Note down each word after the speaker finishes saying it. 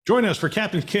Join us for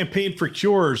Captain's Campaign for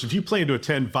Cures. If you plan to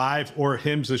attend Vive or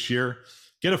HIMSS this year,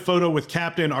 get a photo with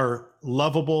Captain, our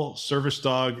lovable service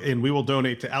dog, and we will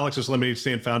donate to Alex's Lemonade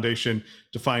Stand Foundation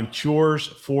to find cures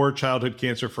for childhood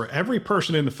cancer. For every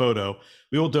person in the photo,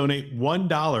 we will donate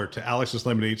 $1 to Alex's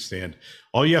Lemonade Stand.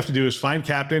 All you have to do is find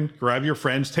Captain, grab your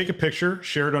friends, take a picture,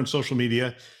 share it on social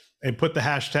media, and put the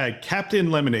hashtag Captain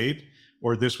Lemonade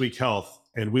or This Week Health,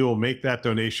 and we will make that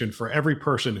donation for every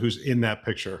person who's in that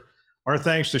picture. Our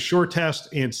thanks to Sure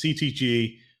Test and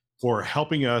CTG for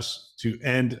helping us to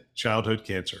end childhood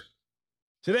cancer.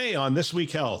 Today on This Week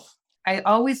Health. I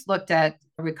always looked at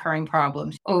recurring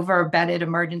problems: overbedded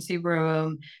emergency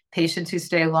room, patients who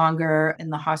stay longer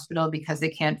in the hospital because they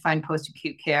can't find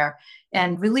post-acute care.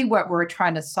 And really what we're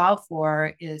trying to solve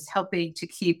for is helping to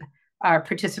keep our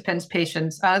participants,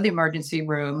 patients out of the emergency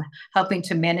room, helping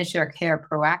to manage their care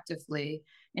proactively,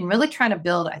 and really trying to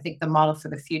build, I think, the model for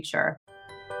the future.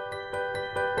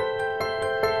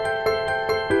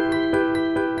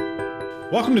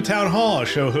 Welcome to Town Hall, a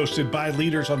show hosted by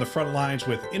leaders on the front lines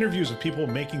with interviews of people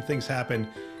making things happen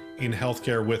in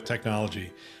healthcare with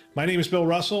technology. My name is Bill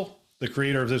Russell, the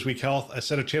creator of This Week Health, a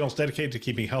set of channels dedicated to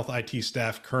keeping health IT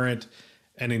staff current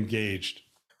and engaged.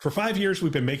 For 5 years,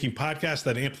 we've been making podcasts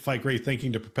that amplify great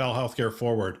thinking to propel healthcare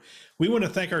forward. We want to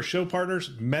thank our show partners,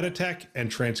 Meditech and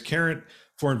Transcarent,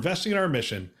 for investing in our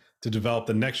mission to develop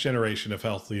the next generation of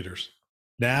health leaders.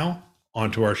 Now,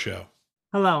 on to our show.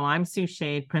 Hello, I'm Sue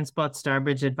Shade, Principal at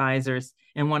Starbridge Advisors,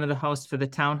 and one of the hosts for the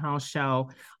TownHall show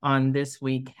on This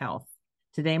Week Health.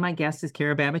 Today, my guest is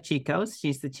Cara Babachicos.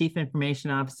 She's the Chief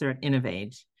Information Officer at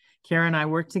InnovAge. Cara and I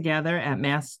worked together at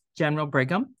Mass General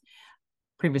Brigham,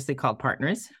 previously called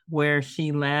Partners, where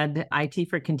she led IT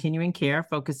for continuing care,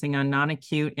 focusing on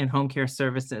non-acute and home care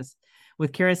services.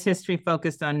 With Cara's history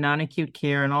focused on non-acute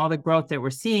care and all the growth that we're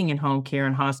seeing in home care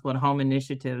and hospital-at-home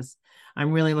initiatives,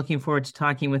 I'm really looking forward to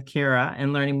talking with Cara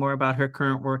and learning more about her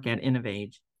current work at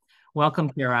InnovAge. Welcome,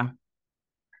 Cara.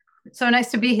 So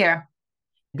nice to be here.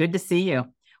 Good to see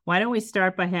you. Why don't we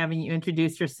start by having you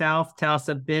introduce yourself, tell us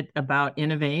a bit about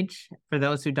InnovAge for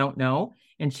those who don't know,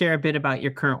 and share a bit about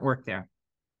your current work there.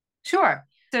 Sure.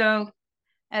 So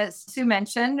as Sue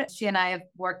mentioned, she and I have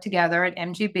worked together at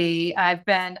MGB. I've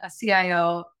been a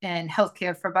CIO in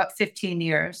healthcare for about 15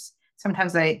 years.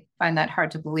 Sometimes I find that hard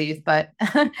to believe, but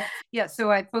yeah, so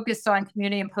I focused on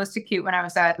community and post-acute when I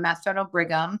was at Mass General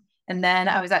Brigham. And then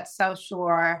I was at South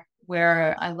Shore,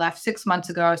 where I left 6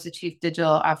 months ago as the Chief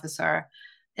Digital Officer.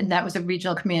 And that was a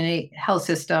regional community health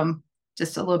system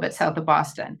just a little bit south of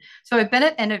Boston. So I've been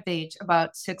at InnovAge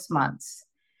about 6 months.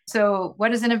 So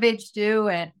what does InnovAge do?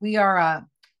 And we are a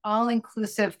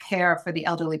all-inclusive care for the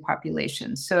elderly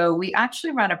population. So we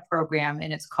actually run a program,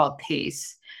 and it's called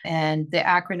PACE. And the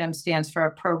acronym stands for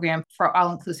a Program for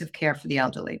All-Inclusive Care for the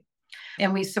Elderly.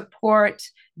 And we support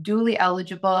duly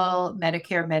eligible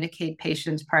Medicare, Medicaid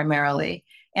patients primarily.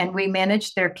 And we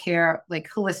manage their care like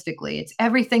holistically. It's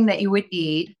everything that you would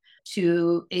need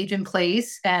to age in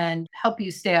place and help you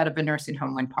stay out of a nursing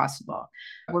home when possible.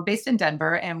 We're based in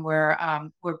Denver, and we're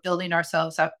building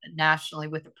ourselves up nationally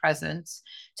with a presence.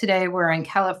 Today, we're in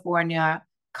California,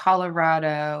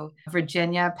 Colorado,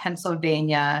 Virginia,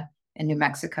 Pennsylvania, and New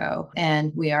Mexico.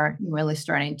 And we are really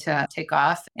starting to take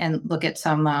off and look at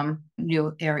some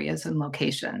new areas and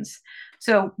locations.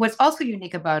 So what's also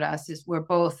unique about us is we're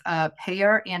both a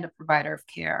payer and a provider of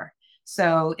care.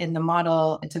 So in the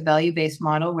model, it's a value-based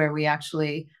model where we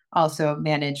actually also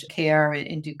manage care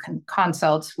and do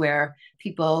consults where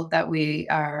people that we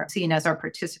are seeing as our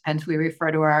participants, we refer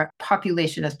to our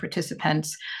population as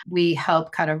participants. We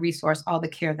help kind of resource all the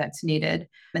care that's needed.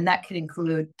 And that can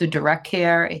include the direct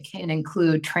care. It can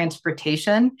include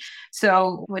transportation.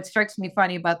 So what strikes me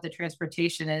funny about the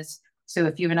transportation is, so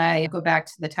if you and I go back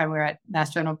to the time we were at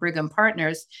Mass General Brigham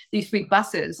Partners, these big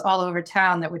buses all over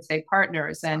town that would say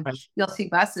Partners, and you'll see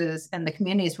buses and the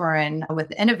communities we're in with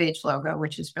the InnovAge logo,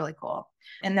 which is really cool.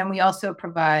 And then we also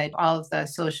provide all of the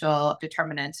social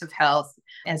determinants of health,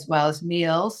 as well as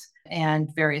meals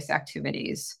and various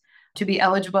activities. To be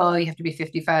eligible, you have to be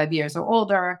 55 years or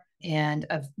older and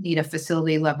need a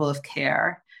facility level of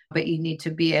care. But you need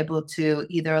to be able to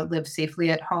either live safely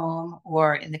at home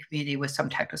or in the community with some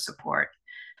type of support.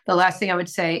 The last thing I would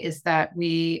say is that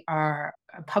we are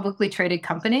a publicly traded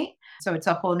company. So it's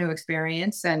a whole new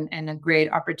experience and a great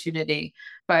opportunity.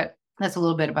 But that's a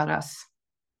little bit about us.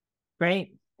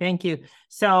 Great. Thank you.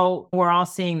 So we're all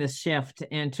seeing this shift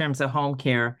in terms of home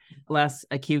care, less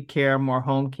acute care, more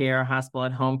home care, hospital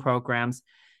at home programs.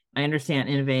 I understand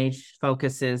InnovAge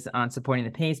focuses on supporting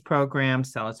the PACE program,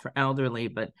 so it's for elderly,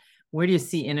 but where do you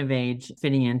see InnovAge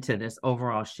fitting into this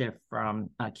overall shift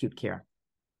from acute care?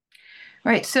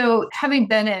 Right. So having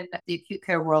been in the acute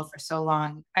care world for so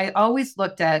long, I always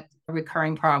looked at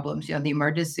recurring problems, the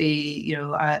emergency,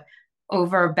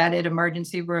 over-bedded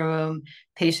emergency room,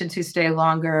 patients who stay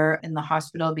longer in the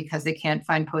hospital because they can't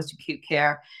find post-acute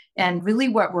care. And really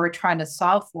what we're trying to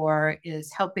solve for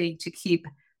is helping to keep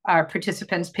our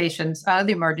participants, patients out of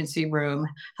the emergency room,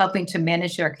 helping to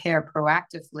manage their care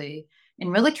proactively,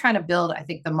 and really trying to build, I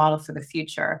think, the model for the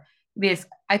future. If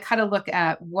I kind of look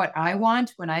at what I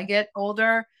want when I get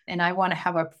older, and I want to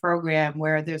have a program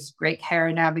where there's great care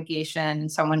navigation,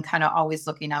 someone kind of always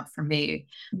looking out for me,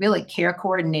 really care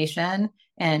coordination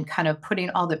and kind of putting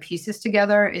all the pieces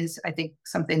together is, I think,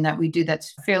 something that we do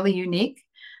that's fairly unique.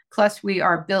 Plus, we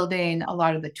are building a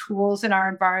lot of the tools in our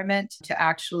environment to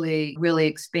actually really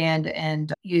expand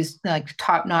and use like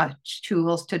top-notch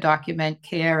tools to document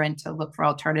care and to look for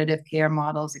alternative care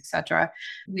models, et cetera.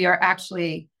 We are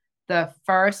actually the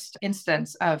first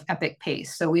instance of Epic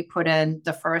PACE. So we put in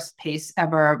the first PACE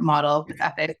ever model with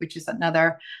Epic, which is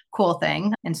another cool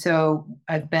thing. And so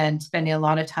I've been spending a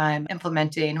lot of time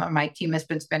implementing, or my team has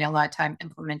been spending a lot of time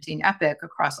implementing Epic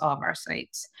across all of our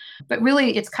sites. But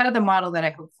really, it's kind of the model that I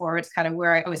hope for. It's kind of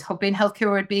where I was hoping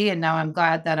healthcare would be. And now I'm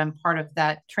glad that I'm part of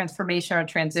that transformation or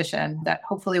transition that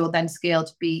hopefully will then scale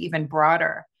to be even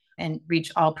broader and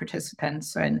reach all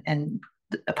participants and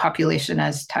the population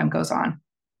as time goes on.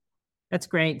 That's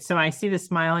great. So I see the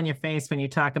smile on your face when you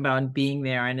talk about being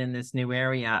there and in this new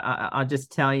area. I'll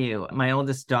just tell you, my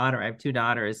oldest daughter, I have two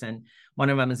daughters, and one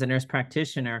of them is a nurse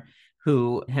practitioner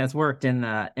who has worked in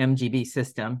the MGB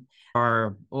system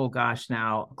for,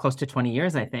 now close to 20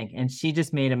 years, I think. And she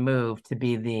just made a move to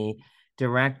be the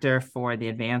director for the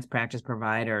advanced practice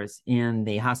providers in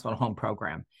the hospital home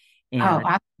program. And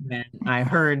when I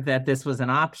heard that this was an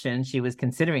option she was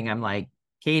considering, I'm like,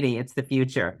 Katie, it's the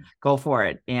future. Go for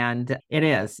it. And it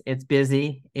is. It's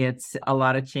busy. It's a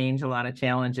lot of change, a lot of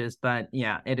challenges, but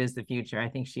yeah, it is the future. I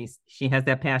think she has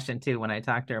that passion too when I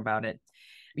talked to her about it.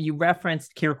 You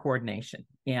referenced care coordination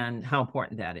and how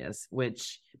important that is,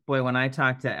 which, boy, when I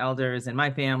talk to elders in my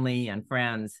family and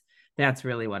friends, that's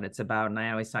really what it's about. And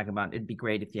I always talk about it'd be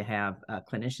great if you have a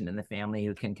clinician in the family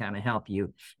who can kind of help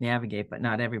you navigate, but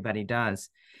not everybody does.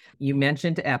 You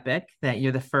mentioned Epic, that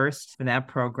you're the first for that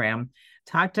program.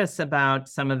 Talk to us about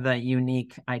some of the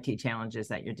unique IT challenges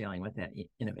that you're dealing with at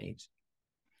Innovate.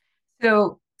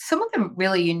 So some of the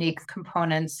really unique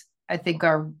components, I think,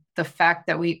 are the fact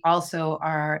that we also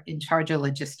are in charge of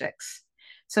logistics.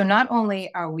 So not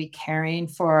only are we caring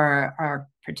for our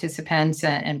participants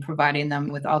and providing them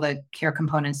with all the care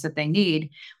components that they need,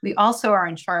 we also are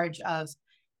in charge of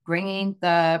bringing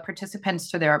the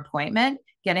participants to their appointment,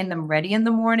 getting them ready in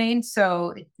the morning.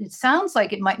 So it sounds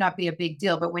like it might not be a big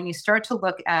deal, but when you start to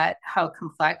look at how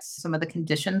complex some of the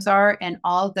conditions are and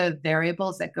all the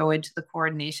variables that go into the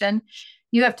coordination,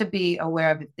 you have to be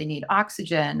aware of if they need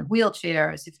oxygen,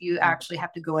 wheelchairs, if you actually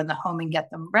have to go in the home and get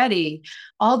them ready.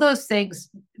 All those things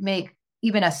make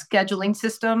even a scheduling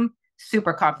system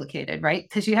super complicated, right?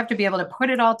 Because you have to be able to put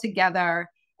it all together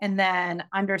and then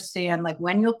understand like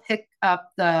when you'll pick up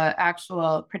the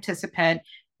actual participant,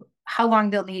 how long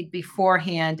they'll need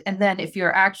beforehand. And then if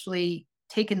you're actually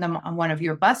taking them on one of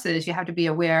your buses, you have to be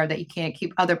aware that you can't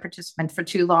keep other participants for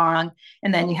too long.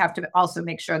 And then you have to also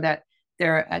make sure that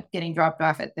they're getting dropped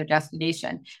off at their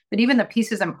destination. But even the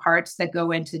pieces and parts that go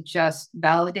into just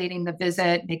validating the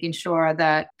visit, making sure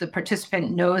that the participant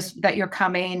knows that you're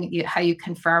coming, how you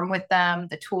confirm with them,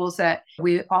 the tools that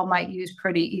we all might use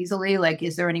pretty easily, like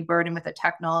is there any burden with the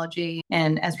technology?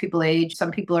 And as people age,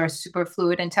 some people are super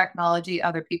fluid in technology,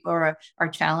 other people are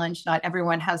challenged. Not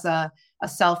everyone has a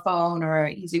cell phone or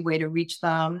an easy way to reach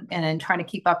them, and then trying to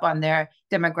keep up on their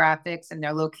demographics and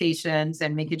their locations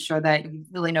and making sure that you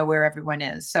really know where everyone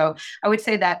is. So I would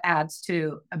say that adds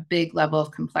to a big level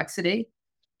of complexity.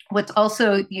 What's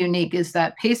also unique is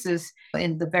that PACEs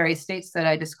in the various states that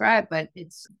I described, but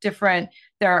it's different.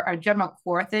 There are general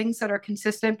core things that are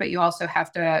consistent, but you also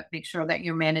have to make sure that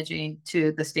you're managing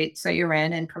to the states that you're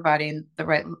in and providing the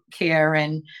right care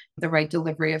and the right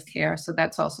delivery of care. So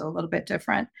that's also a little bit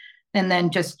different. And then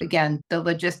just, again, the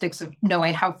logistics of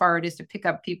knowing how far it is to pick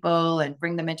up people and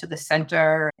bring them into the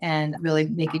center and really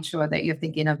making sure that you're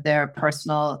thinking of their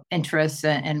personal interests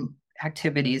and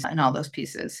activities and all those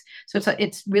pieces. So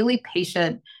it's really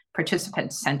patient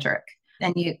participant centric.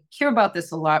 And you hear about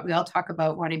this a lot. We all talk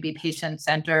about wanting to be patient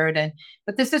centered,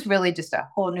 but this is really just a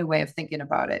whole new way of thinking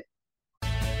about it.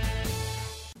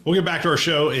 We'll get back to our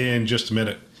show in just a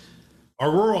minute.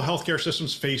 Our rural healthcare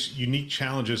systems face unique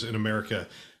challenges in America.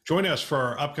 Join us for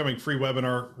our upcoming free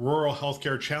webinar, Rural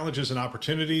Healthcare Challenges and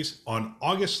Opportunities, on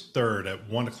August 3rd at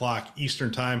 1 o'clock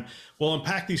Eastern Time. We'll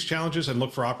unpack these challenges and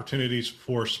look for opportunities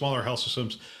for smaller health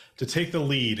systems to take the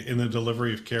lead in the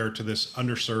delivery of care to this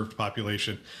underserved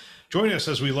population. Join us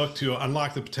as we look to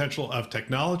unlock the potential of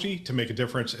technology to make a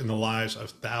difference in the lives of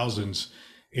thousands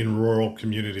in rural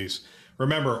communities.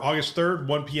 Remember, August 3rd,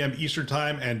 1 p.m. Eastern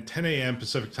Time and 10 a.m.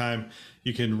 Pacific Time.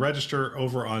 You can register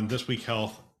over on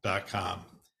thisweekhealth.com.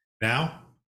 Now,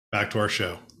 back to our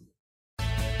show.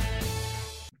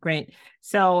 Great.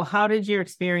 So how did your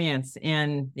experience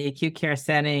in the acute care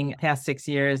setting, past 6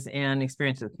 years, and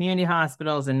experience with community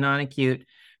hospitals and non-acute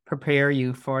prepare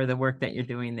you for the work that you're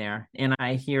doing there? And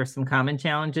I hear some common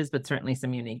challenges, but certainly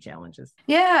some unique challenges.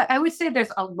 Yeah, I would say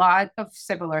there's a lot of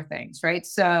similar things, right?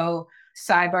 So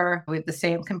cyber, we have the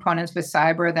same components with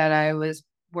cyber that I was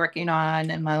working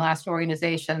on in my last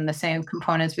organization, the same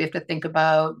components we have to think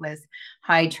about with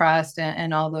high trust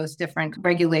and all those different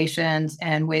regulations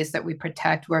and ways that we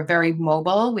protect. We're very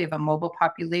mobile. We have a mobile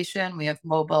population. We have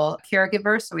mobile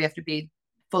caregivers, so we have to be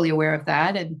fully aware of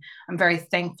that. And I'm very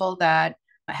thankful that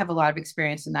I have a lot of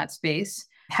experience in that space.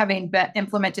 Having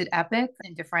implemented Epic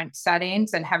in different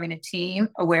settings and having a team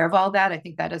aware of all that, I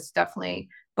think that has definitely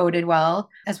boded well,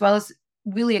 as well as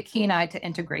really a keen eye to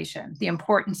integration, the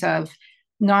importance of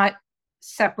not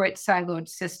separate siloed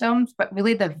systems, but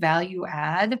really the value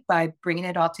add by bringing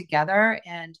it all together.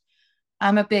 And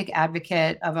I'm a big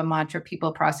advocate of a mantra,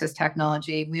 people, process,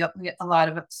 technology. A lot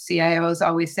of CIOs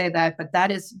always say that, but that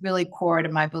is really core to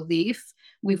my belief.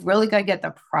 We've really got to get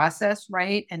the process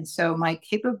right. And so my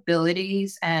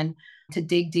capabilities and to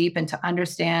dig deep and to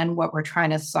understand what we're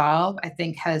trying to solve, I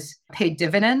think has paid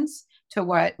dividends to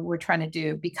what we're trying to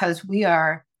do, because we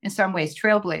are in some ways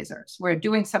trailblazers. We're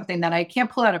doing something that I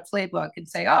can't pull out a playbook and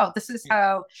say, oh, this is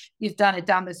how you've done it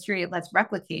down the street, let's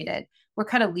replicate it. We're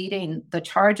kind of leading the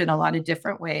charge in a lot of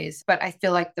different ways, but I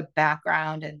feel like the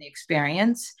background and the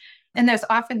experience, and there's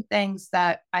often things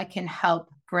that I can help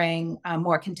bring a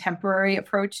more contemporary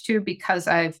approach to because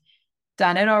I've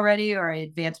done it already, or I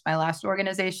advanced my last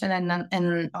organization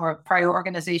and or prior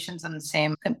organizations in the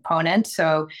same component.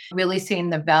 So really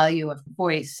seeing the value of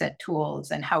voice at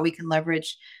tools and how we can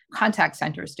leverage contact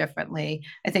centers differently.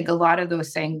 I think a lot of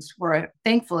those things were,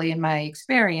 thankfully, in my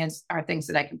experience, are things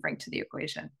that I can bring to the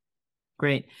equation.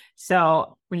 Great.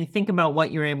 So when you think about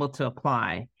what you're able to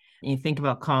apply, and you think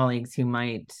about colleagues who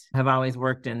might have always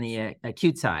worked in the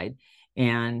acute side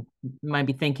and might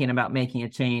be thinking about making a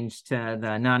change to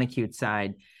the non-acute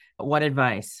side, what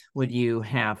advice would you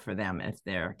have for them if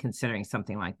they're considering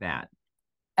something like that?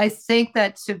 I think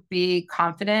that to be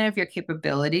confident of your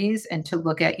capabilities and to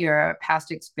look at your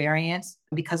past experience,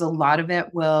 because a lot of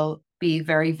it will be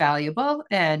very valuable.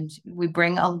 And we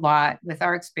bring a lot with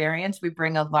our experience. We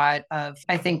bring a lot of,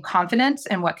 I think, confidence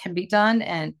in what can be done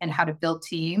and how to build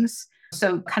teams.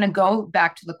 So kind of go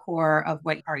back to the core of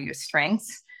what are your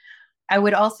strengths. I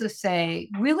would also say,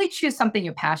 really choose something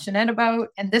you're passionate about.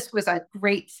 And this was a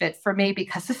great fit for me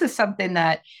because this is something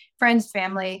that friends,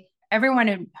 family, everyone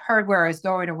who heard where I was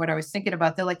going or what I was thinking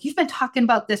about, they're like, you've been talking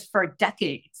about this for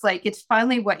decades. Like, it's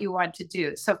finally what you want to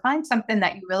do. So find something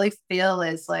that you really feel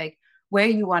is like where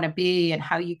you want to be and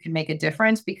how you can make a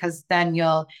difference, because then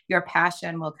your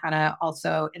passion will kind of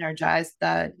also energize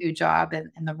the new job and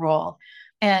the role.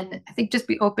 And I think just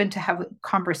be open to have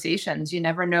conversations. You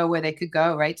never know where they could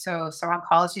go, right? So if someone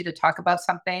calls you to talk about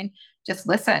something, just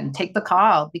listen, take the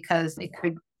call, because it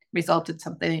could result in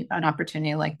something, an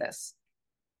opportunity like this.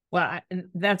 Well,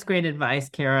 that's great advice,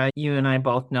 Cara. You and I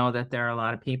both know that there are a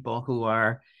lot of people who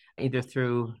are either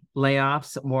through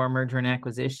layoffs or merger and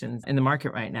acquisitions in the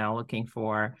market right now looking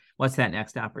for what's that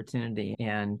next opportunity,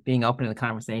 and being open to the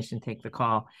conversation, take the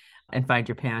call, and find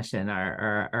your passion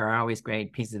are always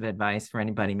great pieces of advice for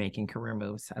anybody making career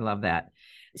moves. I love that.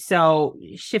 So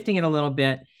shifting it a little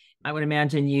bit, I would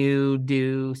imagine you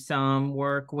do some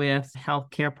work with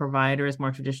healthcare providers,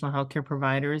 more traditional healthcare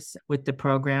providers with the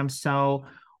program. So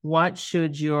what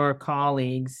should your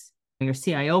colleagues, your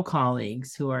CIO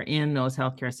colleagues who are in those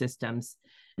healthcare systems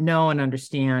know and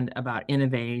understand about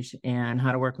Innovage and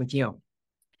how to work with you?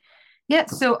 Yeah,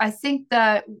 so I think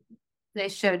that they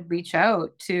should reach out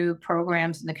to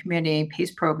programs in the community,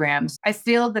 PACE programs. I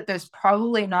feel that there's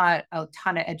probably not a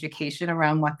ton of education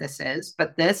around what this is,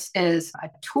 but this is a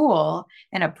tool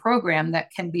and a program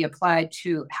that can be applied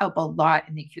to help a lot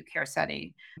in the acute care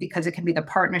setting, because it can be the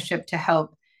partnership to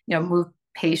help, move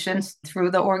patients through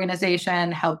the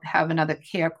organization, help have another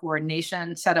care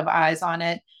coordination set of eyes on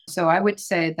it. So I would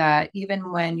say that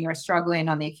even when you're struggling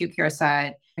on the acute care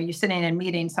side, You're sitting in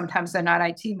meetings, sometimes they're not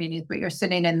IT meetings, but you're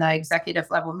sitting in the executive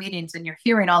level meetings and you're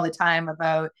hearing all the time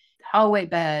about hallway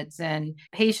beds and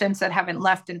patients that haven't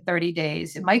left in 30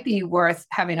 days. It might be worth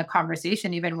having a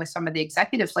conversation even with some of the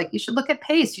executives, like you should look at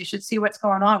PACE, you should see what's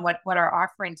going on, what our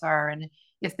offerings are, and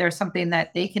if there's something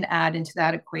that they can add into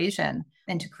that equation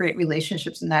and to create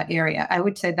relationships in that area. I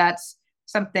would say that's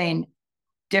something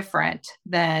different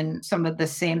than some of the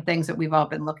same things that we've all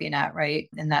been looking at, right,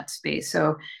 in that space.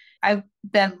 So I've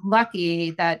been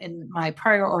lucky that in my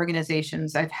prior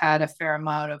organizations, I've had a fair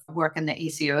amount of work in the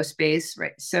ACO space,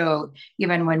 right? So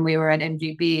even when we were at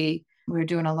MGB, we were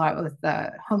doing a lot with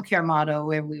the home care model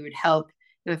where we would help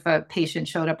if a patient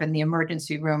showed up in the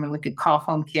emergency room and we could call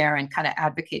home care and kind of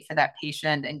advocate for that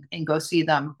patient and go see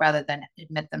them rather than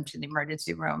admit them to the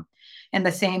emergency room. And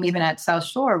the same even at South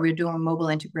Shore, we're doing mobile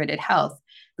integrated health.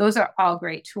 Those are all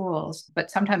great tools,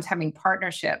 but sometimes having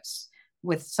partnerships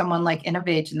with someone like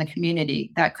InnovAge in the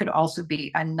community, that could also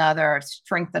be another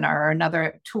strengthener or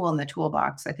another tool in the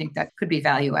toolbox. I think that could be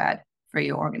value add for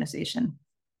your organization.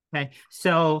 Okay.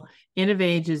 So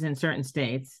InnovAge is in certain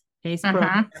states. PACE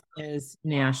program is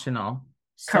national.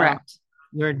 So correct.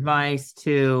 Your advice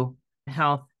to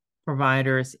health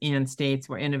providers in states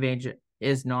where InnovAge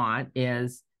is not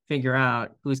is figure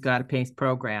out who's got a PACE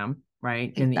program,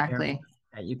 right? Exactly. In the area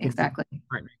that you can exactly be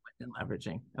partnering with and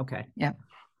leveraging. Okay. Yeah.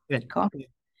 Good. Cool.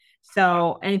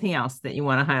 So anything else that you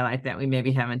want to highlight that we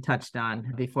maybe haven't touched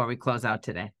on before we close out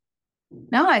today?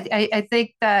 No, I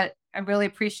think that I really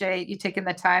appreciate you taking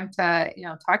the time to,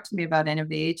 talk to me about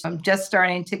InnovAge. I'm just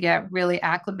starting to get really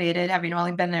acclimated, having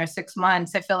only been there 6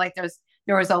 months. I feel like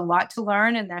there was a lot to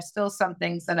learn, and there's still some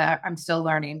things that I'm still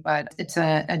learning, but it's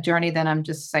a journey that I'm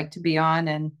just psyched to be on.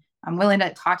 And I'm willing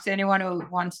to talk to anyone who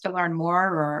wants to learn more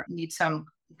or need some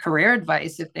career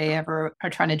advice if they ever are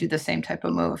trying to do the same type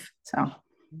of move.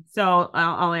 So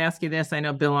I'll ask you this. I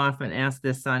know Bill often asks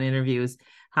this on interviews.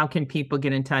 How can people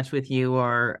get in touch with you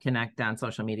or connect on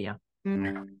social media?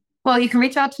 Well, you can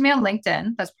reach out to me on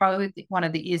LinkedIn. That's probably one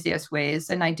of the easiest ways.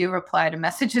 And I do reply to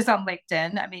messages on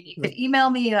LinkedIn. I mean, you could email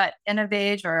me at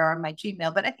InnovAge or on my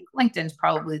Gmail, but I think LinkedIn is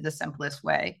probably the simplest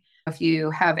way. If you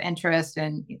have interest,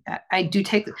 and I've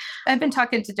been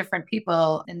talking to different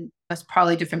people, and there's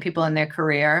probably different people in their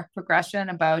career progression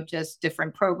about just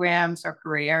different programs or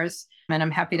careers. And I'm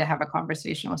happy to have a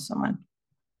conversation with someone.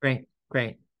 Great.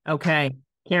 Okay.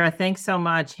 Cara, thanks so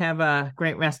much. Have a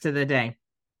great rest of the day.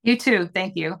 You too.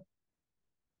 Thank you.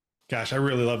 Gosh, I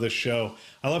really love this show.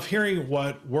 I love hearing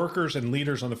what workers and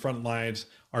leaders on the front lines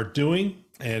are doing.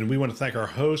 And we want to thank our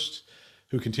hosts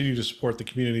who continue to support the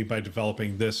community by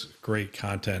developing this great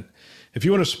content. If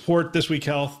you want to support This Week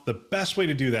Health, the best way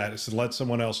to do that is to let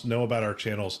someone else know about our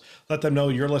channels. Let them know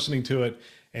you're listening to it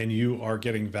and you are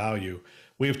getting value.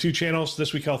 We have 2 channels,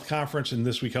 This Week Health Conference and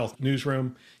This Week Health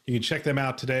Newsroom. You can check them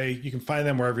out today. You can find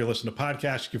them wherever you listen to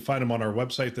podcasts. You can find them on our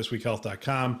website,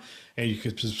 thisweekhealth.com, and you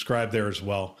can subscribe there as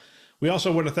well. We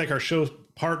also want to thank our show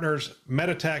partners,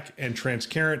 Meditech and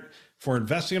Transcarent, for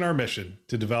investing in our mission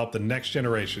to develop the next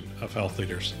generation of health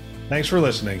leaders. Thanks for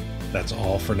listening. That's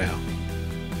all for now.